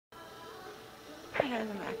Hi guys,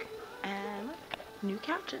 I'm back. And look, new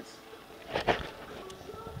couches.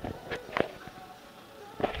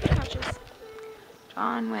 Couches.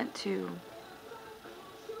 John went to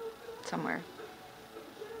somewhere.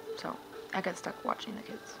 So I got stuck watching the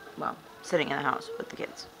kids. Well, sitting in the house with the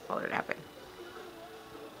kids while they're napping.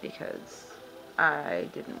 Because I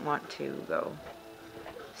didn't want to go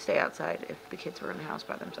stay outside if the kids were in the house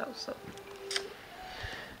by themselves. So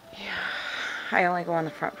yeah, I only go on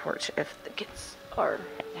the front porch if the kids are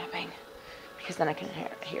napping. Because then I can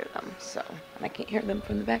hear them. So, and I can't hear them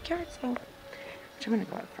from the backyard. So, which I'm gonna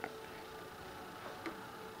go out front.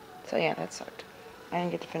 So yeah, that sucked. I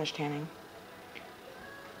didn't get to finish tanning.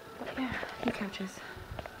 But yeah, new couches.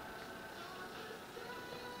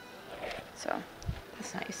 So,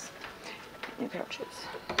 that's nice. New couches.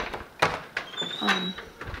 I'm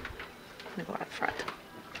gonna go out front.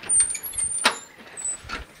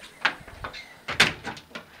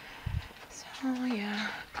 So yeah,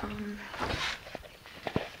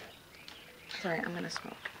 sorry, I'm gonna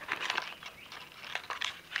smoke.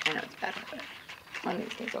 I know it's bad, but one of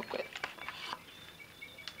these days I'll quit.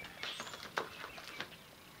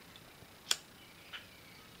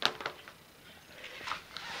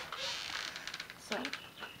 So,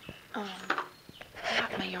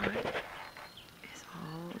 my yard is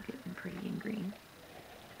all getting pretty and green.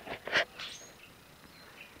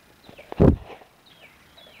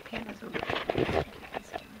 Panda's over there.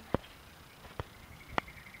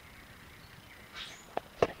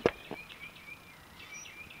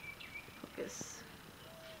 Focus.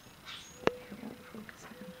 It won't focus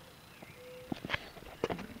in.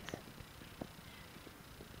 Anyways.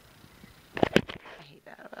 I hate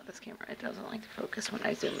that about this camera. It doesn't like to focus when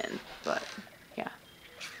I zoom in, but yeah.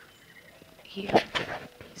 He's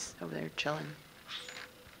over there chilling.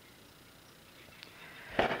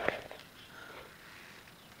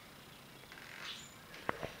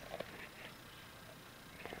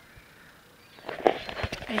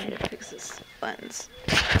 I need to fix this lens.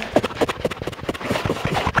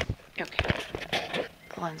 Okay.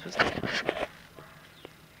 The lens was good.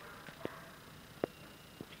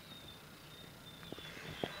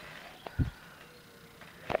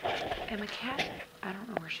 And my cat, I don't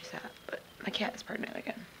know where she's at, but my cat is pregnant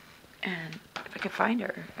again. And if I could find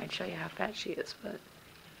her, I'd show you how fat she is, but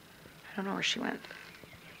I don't know where she went.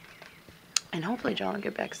 And hopefully John will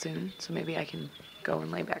get back soon, so maybe I can go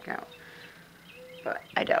and lay back out. But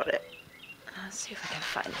I doubt it. Let's see if I can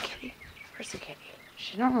find the kitty. Where's the kitty?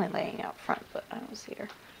 She's normally laying out front, but I don't see her.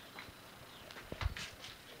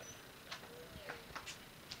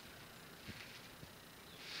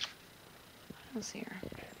 I don't see her.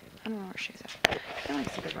 I don't know where she's at. I can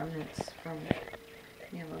like see the remnants from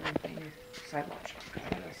the little thing sidewalk. I'll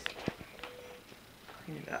just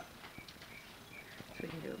clean it up so we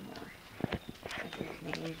can do it more. I think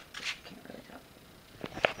maybe can't really tell.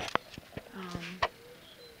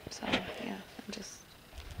 So yeah, I'm just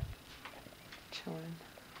chilling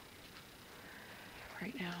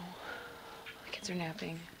right now. The kids are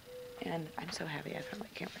napping, and I'm so happy I found my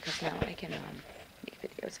camera because now I can make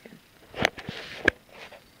videos again.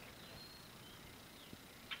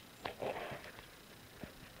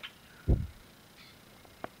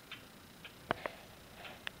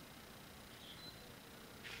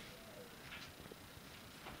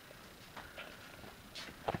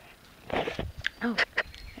 Oh,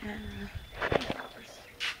 flowers.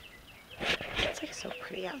 It's like so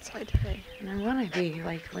pretty outside today, and I want to be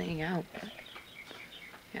like laying out, but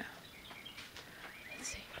yeah. Let's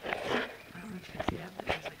see. I don't know if you can see that, but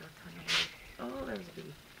there's like a ton of little, oh, there's a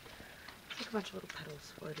bee. It's like a bunch of little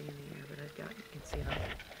petals floating in the air, but I've got, you can see them.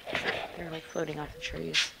 They're like floating off the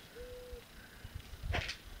trees.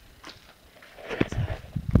 Something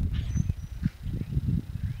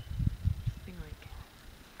like,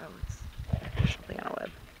 oh, it's something on a web.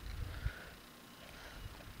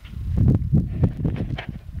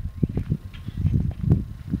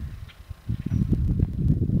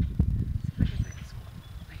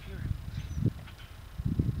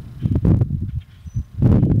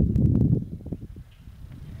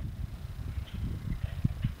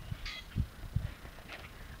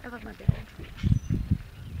 I love my big old tree. I'm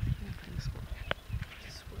gonna find a squirrel.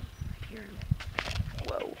 There's a squirrel. I hear him.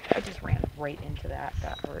 Whoa, I just ran right into that.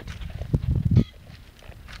 That hurt.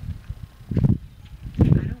 I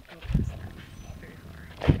don't go past them very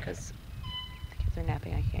far because the kids are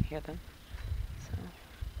napping. I can't hear them. So,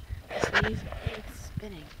 this leaf is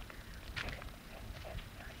spinning.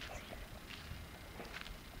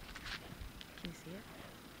 Can you see it?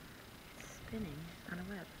 It's spinning on a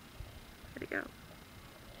web. Where'd it go?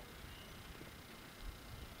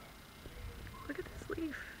 Look at this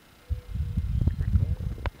leaf.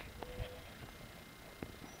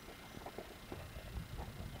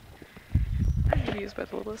 confused by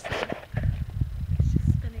the little stick. It's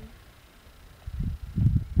just spinning.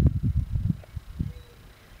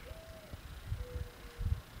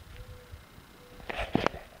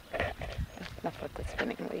 Enough with the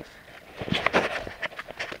spinning leaf.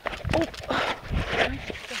 Oh! I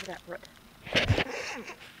just that root. I'm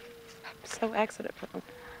so accident prone.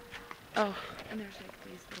 Oh, and there's like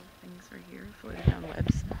these little things right here floating down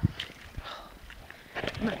webs.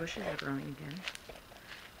 My bushes are growing again.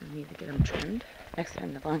 I need to get them trimmed next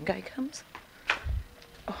time the lawn guy comes.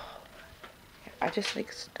 Oh, I just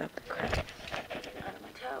like stubbed the crap out of my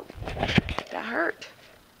toe. That hurt.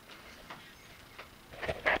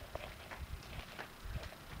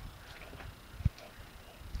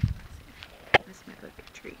 This is my big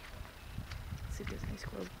tree. Let's see if there's any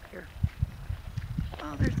squirrels up here.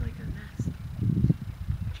 Oh, there's like a nest.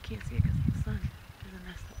 But you can't see it because of the sun. There's a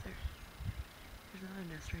nest up there. There's another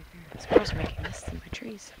nest right there. Squirrels are making nests in my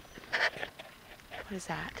trees. What is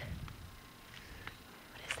that?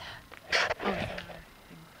 What is that? Oh, it's another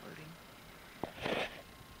thing floating.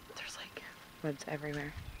 There's like webs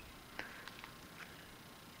everywhere.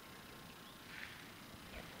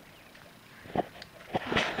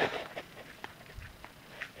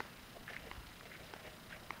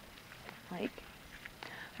 Like,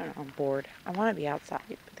 I don't know, I'm bored. I want to be outside,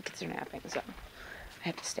 but the kids are napping, so I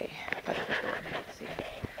have to stay by the door. See,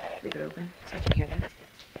 leave it open so I can hear them.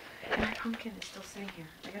 And my pumpkin is still sitting here.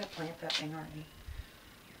 I gotta plant that thing already.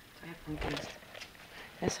 So I have pumpkins.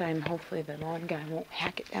 This time, hopefully, the lawn guy won't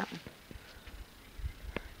hack it down.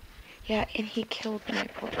 Yeah, and he killed my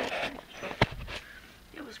poor pumpkin.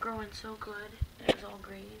 It was growing so good, and it was all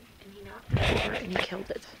green, and he knocked it over and he killed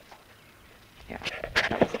it. Yeah,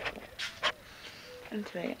 that was cool. And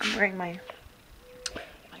today, I'm wearing my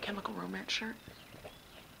Chemical Romance shirt.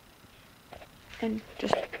 And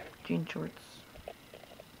just jean shorts.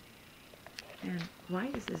 And why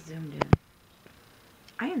is this zoomed in?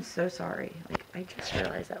 I am so sorry. Like, I just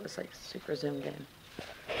realized that was like super zoomed in.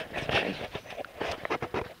 Sorry.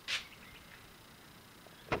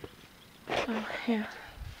 So, yeah.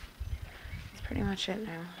 That's pretty much it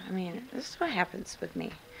now. I mean, this is what happens with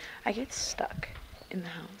me. I get stuck in the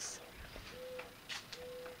house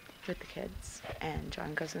with the kids, and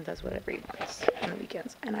John goes and does whatever he wants on the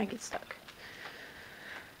weekends, and I get stuck.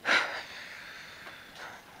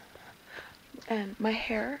 And my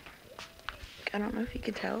hair, I don't know if you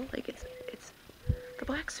can tell, like it's the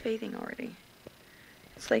black's fading already.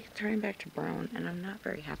 It's like turning back to brown, and I'm not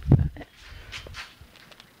very happy about it.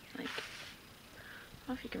 Like, I don't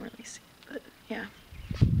know if you can really see it, but yeah,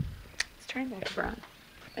 it's turning back to brown,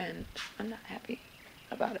 and I'm not happy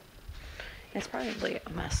about it. It's probably a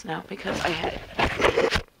mess now because I had it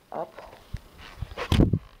up.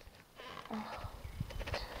 Oh.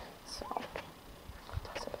 So,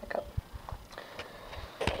 toss it back up.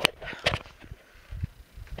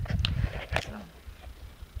 So,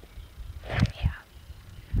 yeah.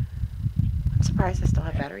 I'm surprised I still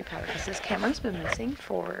have battery power because this camera's been missing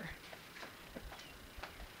for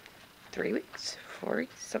 3 weeks, 4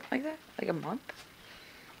 weeks, something like that. Like a month.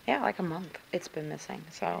 Yeah, like a month it's been missing.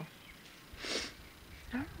 So,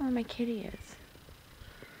 I don't know where my kitty is.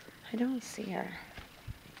 I don't see her.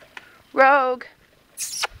 Rogue!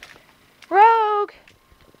 Rogue!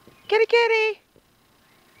 Kitty kitty!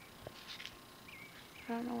 I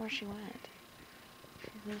don't know where she went.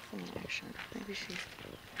 She's missing in action. Maybe she's...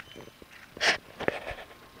 Oh,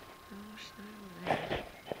 she's not over there.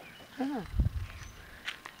 I don't know.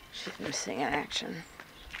 She's missing in action.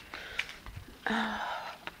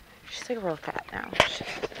 She's like real fat now. She's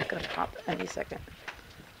gonna pop any second.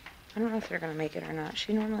 I don't know if they're gonna make it or not.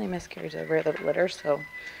 She normally miscarries every other litter, so...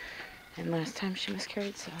 And last time she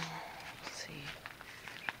miscarried, so... We'll see.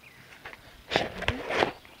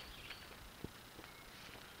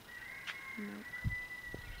 Nope.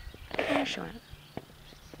 Where she went?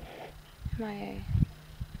 MIA.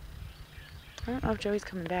 I don't know if Joey's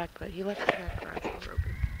coming back, but he left the back garage door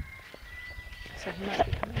open. So he might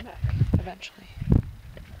be coming back eventually.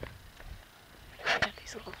 Look at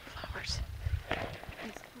these little flowers.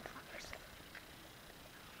 These little flowers.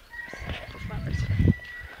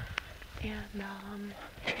 And, yeah.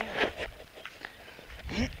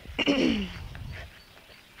 My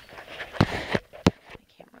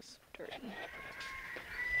camera's dirty.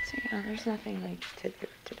 So, yeah, there's nothing, like, to do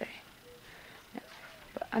today. Yeah.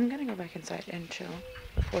 But I'm gonna go back inside and chill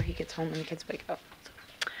before he gets home and the kids wake up.